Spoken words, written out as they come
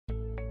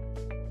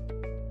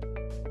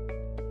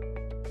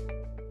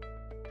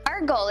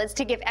Our goal is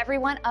to give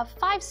everyone a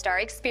 5-star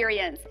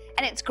experience,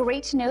 and it's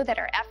great to know that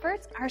our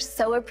efforts are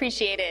so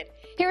appreciated.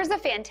 Here's a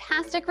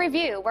fantastic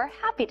review we're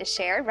happy to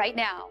share right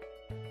now.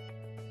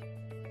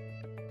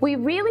 We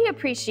really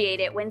appreciate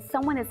it when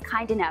someone is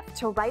kind enough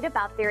to write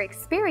about their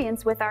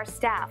experience with our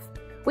staff.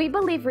 We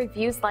believe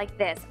reviews like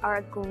this are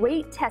a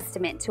great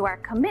testament to our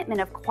commitment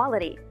of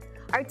quality.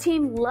 Our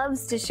team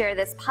loves to share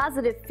this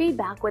positive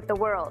feedback with the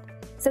world,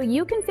 so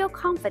you can feel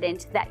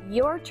confident that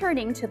you're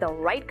turning to the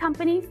right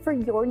company for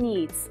your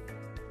needs.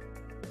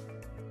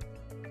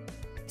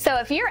 So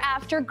if you're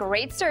after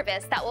great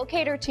service that will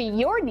cater to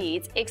your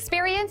needs,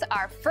 experience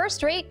our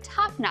first-rate,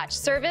 top-notch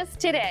service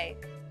today.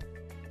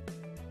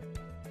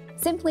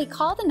 Simply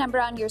call the number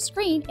on your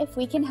screen if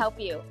we can help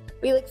you.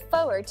 We look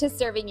forward to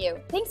serving you.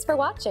 Thanks for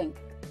watching.